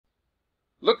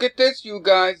Look at this, you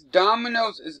guys.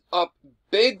 Domino's is up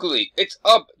bigly. It's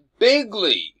up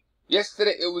bigly.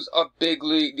 Yesterday it was up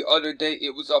bigly. The other day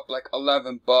it was up like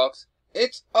 11 bucks.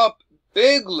 It's up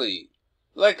bigly.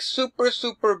 Like super,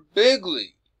 super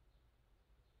bigly.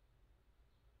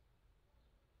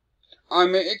 I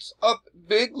mean, it's up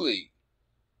bigly.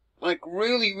 Like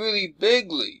really, really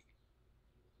bigly.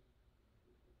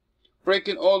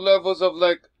 Breaking all levels of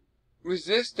like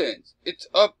resistance. It's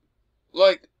up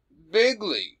like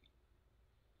bigly.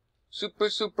 Super,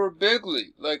 super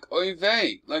bigly. Like oy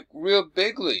vey. Like real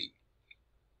bigly.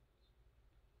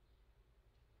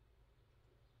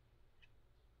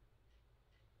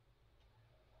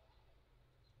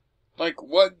 Like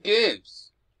what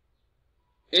gives?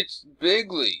 It's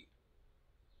bigly.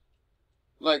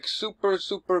 Like super,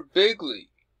 super bigly.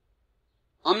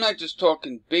 I'm not just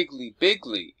talking bigly,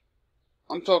 bigly.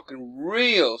 I'm talking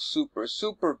real super,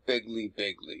 super bigly,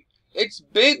 bigly. It's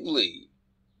bigly.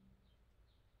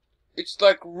 It's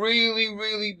like really,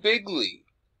 really bigly.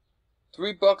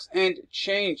 $3 and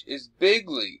change is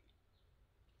bigly.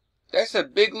 That's a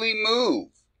bigly move.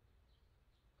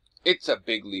 It's a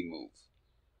bigly move.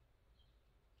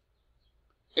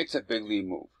 It's a bigly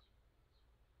move.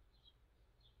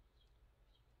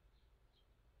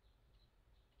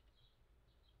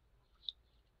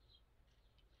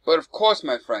 But of course,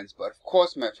 my friends,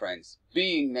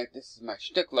 being that this is my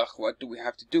shtiklach, what do we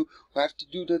have to do? We have to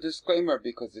do the disclaimer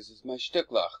because this is my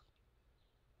shtiklach.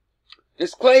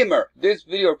 Disclaimer! This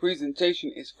video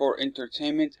presentation is for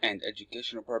entertainment and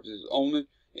educational purposes only.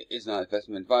 It is not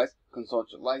investment advice.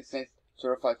 Consult your licensed,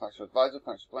 certified financial advisor,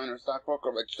 financial planner,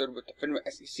 stockbroker, registered with the FINRA,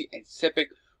 SEC, and SIPC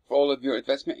for all of your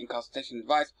investment and consultation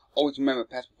advice. Always remember,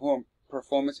 past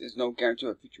performance is no guarantee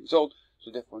of future result, so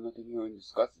therefore nothing herein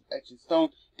discussed is etched in stone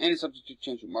and is subject to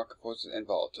change with market forces and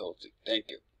volatility. Thank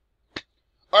you.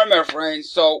 Alright, my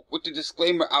friends, so with the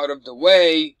disclaimer out of the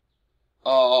way,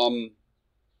 I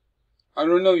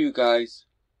don't know, you guys,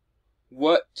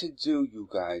 what to do, you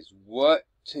guys, what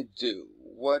to do.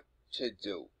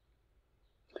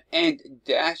 And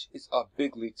Dash is up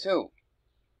bigly too.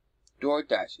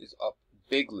 DoorDash is up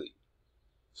bigly.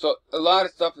 So a lot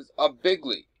of stuff is up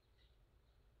bigly.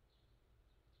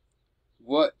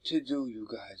 What to do, you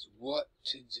guys, what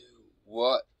to do.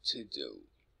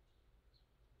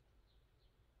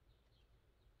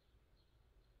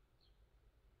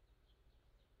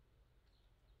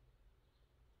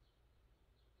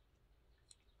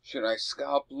 Should I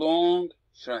scalp long?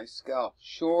 Should I scalp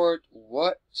short?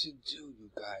 What to do,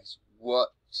 you guys?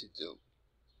 What to do?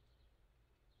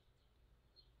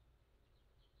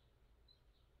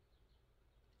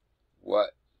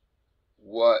 What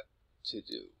to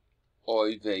do?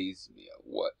 Oy vey's me,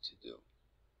 what to do?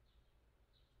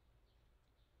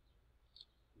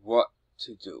 What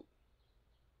to do?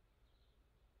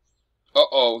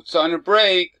 Uh-oh, it's on a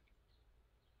break.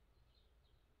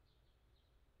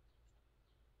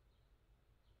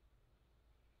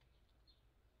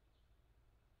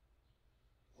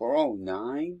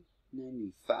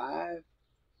 $409.95.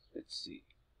 Let's see.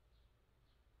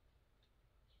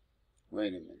 Wait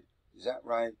a minute. Is that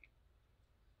right?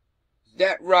 Is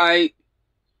that right?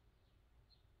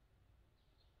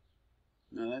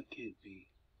 No, that can't be.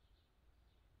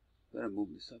 Better move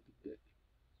this up a bit.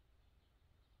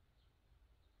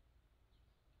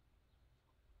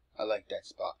 I like that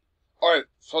spot. Alright,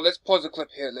 so let's pause the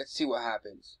clip here. Let's see what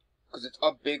happens. Because it's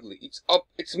up bigly. It's up.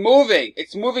 It's moving.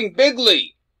 It's moving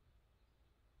bigly.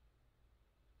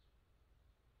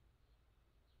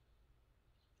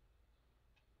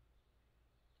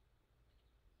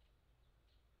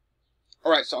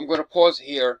 Alright, so I'm going to pause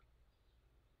here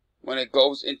when it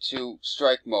goes into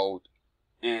strike mode.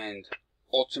 And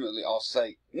ultimately I'll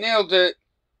say, nailed it.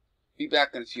 Be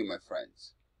back in a few, my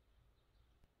friends.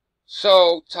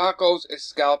 So, Tacos is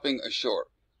scalping a short.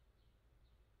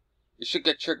 It should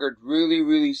get triggered really,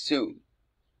 really soon.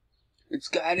 It's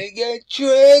gotta get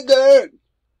triggered.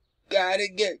 Gotta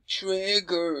get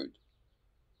triggered.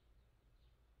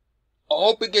 I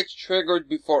hope it gets triggered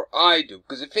before I do.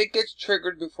 Because if it gets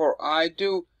triggered before I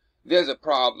do, there's a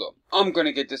problem. I'm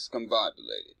gonna get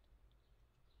discombobulated.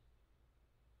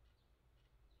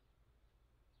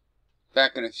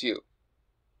 Back in a few.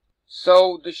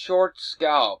 So, the short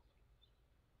scalp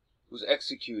was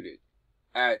executed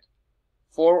at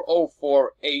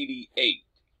 404.88.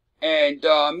 And,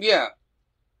 yeah.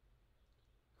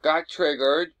 Got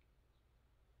triggered.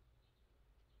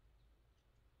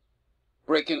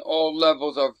 Breaking all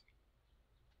levels of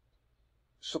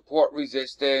support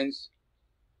resistance.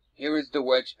 Here is the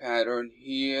wedge pattern.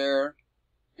 Here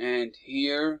and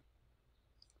here.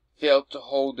 Failed to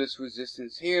hold this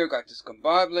resistance here. Got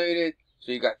discombobulated.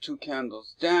 So you got 2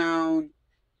 candles down.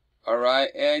 Alright,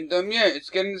 and yeah, it's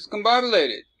getting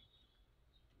discombobulated.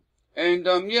 And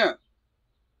yeah.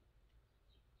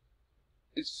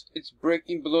 It's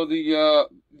breaking below the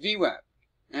VWAP.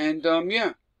 And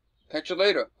yeah. Catch you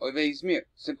later. Oive Izmir.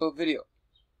 Simple video.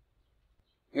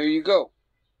 Here you go.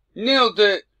 Nailed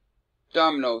it!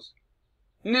 Dominos.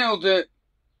 Nailed it!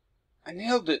 I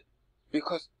nailed it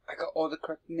because I got all the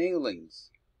correct nailings.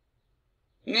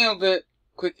 Nailed it!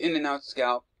 Quick in and out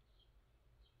scalp.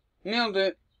 Nailed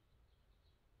it!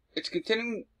 It's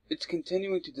continuing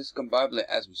to discombobulate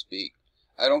as we speak.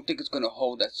 I don't think it's going to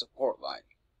hold that support line.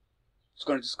 It's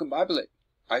going to discombobulate.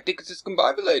 I think it's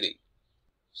discombobulating.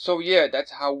 So yeah,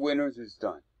 that's how winners is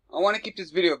done. I want to keep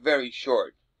this video very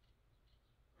short.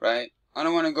 Right? I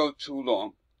don't want to go too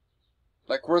long.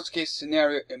 Like worst case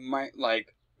scenario, it might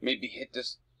like maybe hit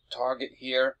this target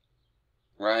here.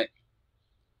 Right?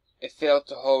 It failed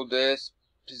to hold this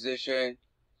position.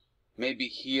 Maybe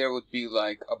here would be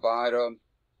like a bottom.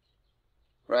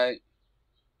 Right?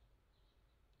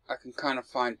 I can kind of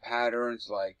find patterns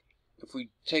like if we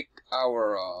take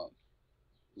our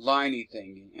liney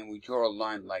thing and we draw a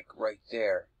line like right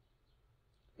there.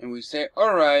 And we say,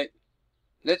 alright,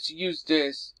 let's use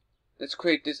this. Let's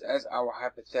create this as our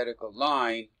hypothetical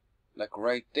line. Like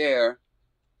right there.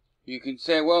 You can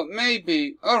say, well,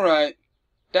 maybe, alright,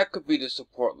 that could be the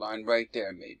support line right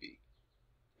there maybe.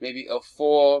 Maybe it'll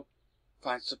fall,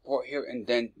 find support here, and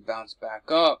then bounce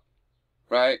back up.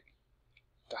 Right?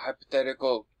 The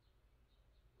hypothetical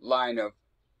line of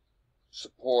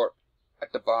support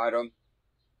at the bottom.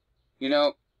 You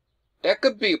know, that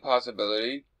could be a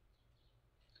possibility.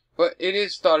 But it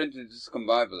is starting to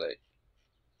discombobulate.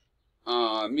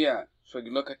 Yeah. So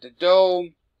you look at the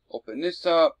dome, open this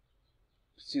up,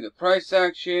 see the price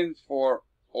action for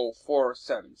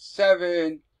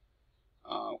 0477.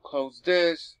 Close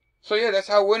this. So yeah, that's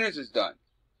how winners is done.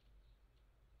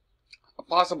 A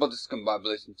possible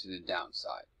discombobulation to the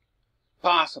downside.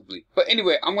 Possibly. But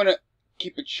anyway, I'm gonna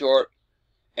keep it short.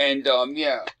 And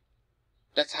yeah.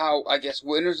 That's how I guess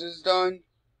winners is done.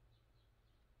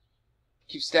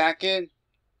 Keep stacking.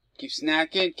 Keep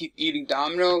snacking. Keep eating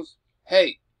Dominos.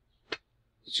 Hey,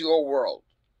 it's your world.